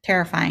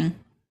terrifying.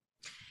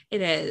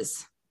 It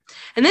is.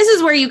 And this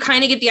is where you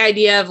kind of get the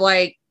idea of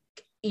like,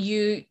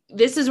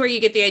 this is where you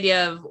get the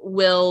idea of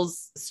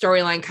Will's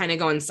storyline kind of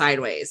going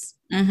sideways.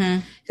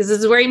 Because this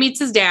is where he meets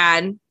his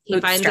dad. He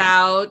finds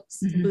out,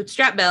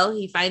 Bootstrap Bill,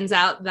 he finds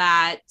out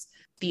that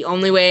the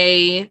only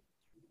way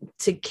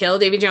to kill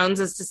Davy Jones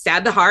is to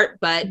stab the heart,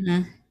 but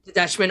the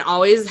Dutchman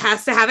always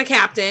has to have a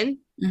captain.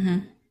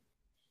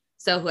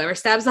 So whoever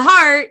stabs the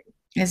heart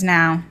is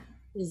now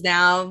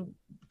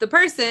the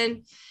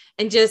person.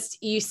 And just,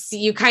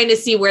 you kind of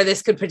see where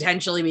this could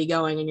potentially be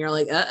going. And you're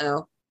like,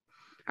 uh-oh.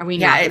 Are we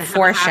not going to have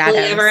a happily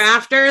ever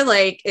after?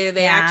 Like, are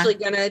they actually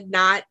going to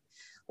not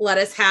let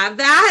us have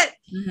that?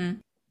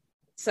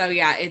 So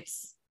yeah,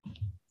 it's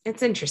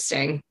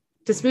interesting.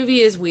 This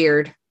movie is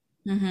weird.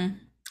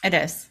 It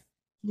is.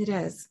 It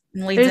is.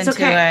 And leads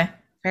into a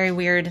very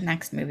weird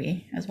next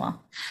movie as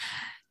well.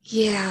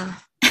 Yeah.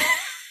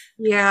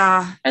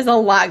 Yeah. There's a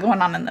lot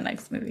going on in the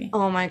next movie.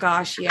 Oh my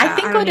gosh. Yeah. I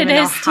think what it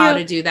is too, how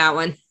to do that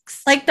one.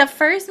 Like the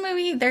first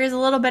movie, there's a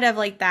little bit of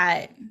like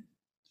that.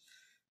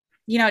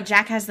 You know,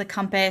 Jack has the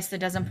compass that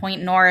doesn't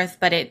point north,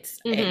 but it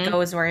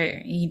goes where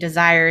he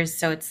desires.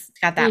 So it's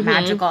got that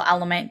magical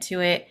element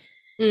to it.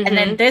 And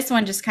then this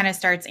one just kind of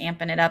starts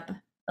amping it up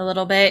a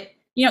little bit.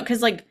 You know,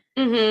 because like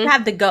you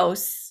have the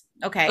ghosts.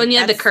 Okay. And you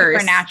have the curse.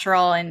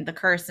 Supernatural and the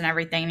curse and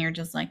everything. And you're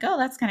just like, oh,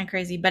 that's kind of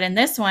crazy. But in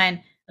this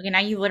one, okay, now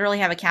you literally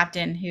have a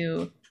captain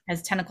who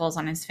has tentacles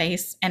on his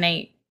face and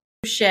a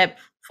ship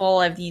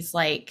full of these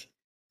like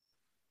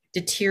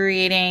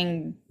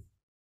deteriorating,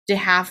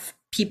 half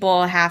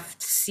people, half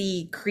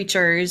sea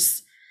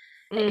creatures.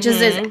 It just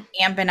is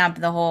amping up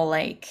the whole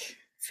like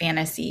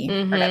fantasy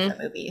part of the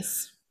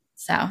movies.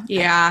 So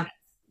yeah,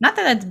 not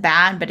that that's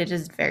bad, but it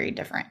is very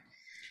different.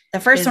 The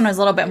first one was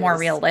a little bit more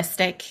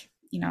realistic,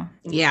 you know.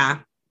 Yeah.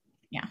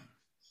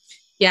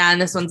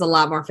 And this one's a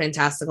lot more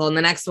fantastical, and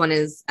the next one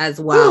is as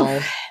well.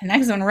 The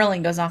next one really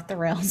goes off the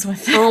rails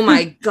with oh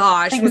my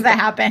gosh, things that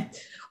happen.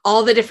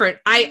 All the different.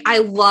 I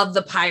love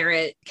the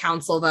pirate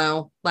council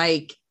though.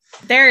 Like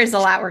there is a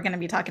lot we're going to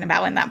be talking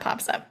about when that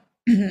pops up.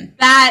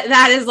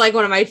 That is like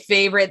one of my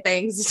favorite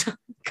things to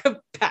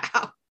talk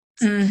about.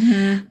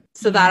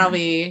 So that'll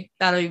be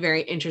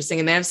very interesting,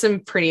 and they have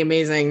some pretty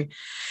amazing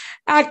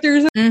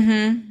actors.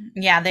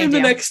 Yeah, they in do.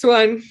 The next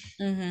one.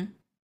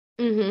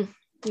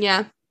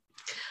 Yeah.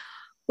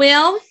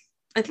 Well,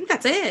 I think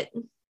that's it.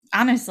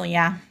 Honestly,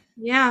 yeah.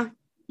 Yeah.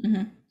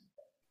 Mm-hmm.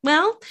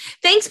 Well,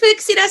 thanks,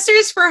 Pixie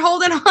Dusters, for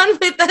holding on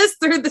with us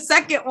through the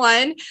second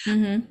one.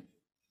 Mm-hmm.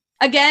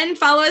 Again,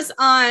 follow us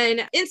on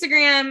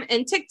Instagram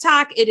and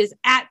TikTok. It is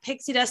at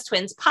Pixie Dust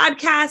Twins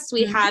Podcast.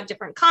 We have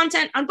different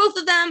content on both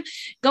of them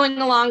going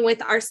along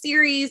with our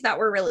series that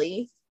we're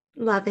really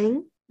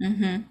loving.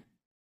 Mm-hmm.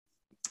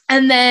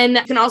 And then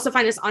you can also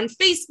find us on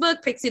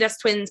Facebook, Pixie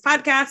Dust Twins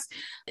Podcast.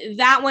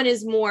 That one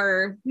is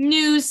more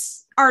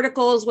news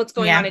articles, what's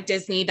going on at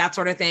Disney, that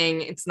sort of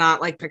thing. It's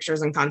not like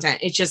pictures and content.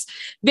 It's just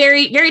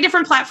very, very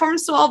different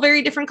platforms, so all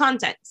very different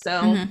content.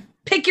 So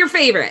pick your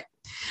favorite.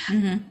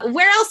 Mm-hmm.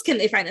 Where else can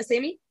they find us,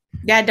 Amy?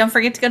 Yeah, don't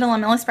forget to go to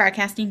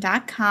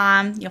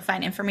limitlessbroadcasting.com. You'll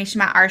find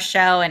information about our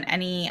show and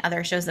any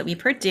other shows that we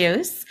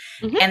produce.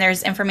 Mm-hmm. And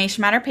there's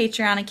information about our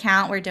Patreon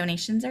account where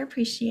donations are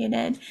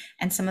appreciated.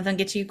 And some of them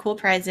get you cool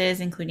prizes,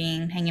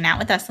 including hanging out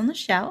with us on the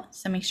show.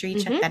 So make sure you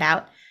check that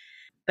out.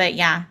 But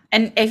yeah,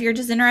 and if you're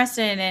just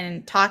interested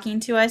in talking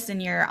to us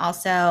and you're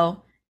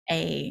also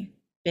a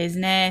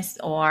business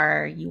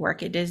or you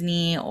work at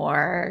Disney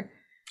or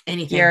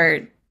anything,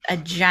 you're a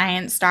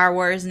giant Star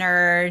Wars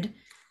nerd,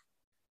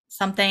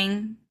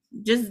 something,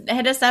 just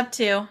hit us up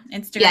too.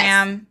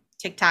 Instagram,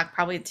 TikTok,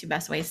 probably the two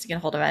best ways to get a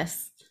hold of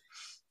us.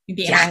 We'd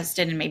be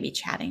interested in maybe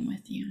chatting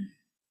with you.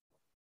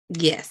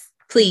 Yes,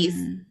 please.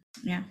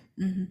 Mm-hmm. Yeah.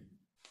 Mm-hmm.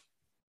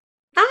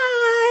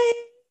 Bye.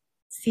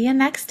 See you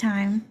next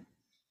time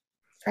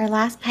for our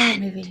last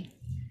pirate movie.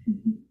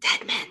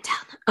 Dead Man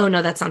Down. Oh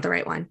no, that's not the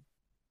right one.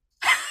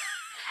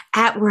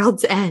 At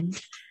World's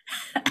End.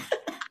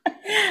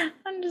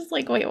 I'm just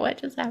like, wait, what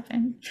just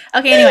happened?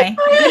 Okay, anyway.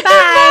 Goodbye.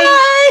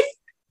 Bye.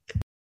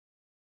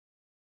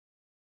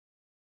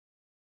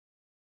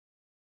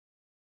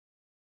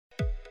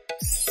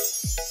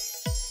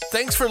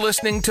 Thanks for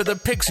listening to the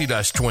Pixie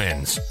Dust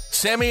Twins,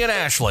 Sammy and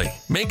Ashley.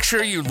 Make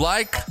sure you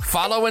like,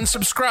 follow, and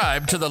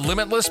subscribe to the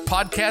Limitless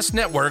Podcast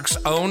Network's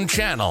own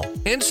channel,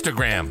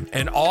 Instagram,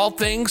 and all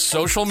things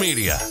social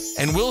media.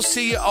 And we'll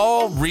see you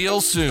all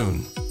real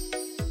soon.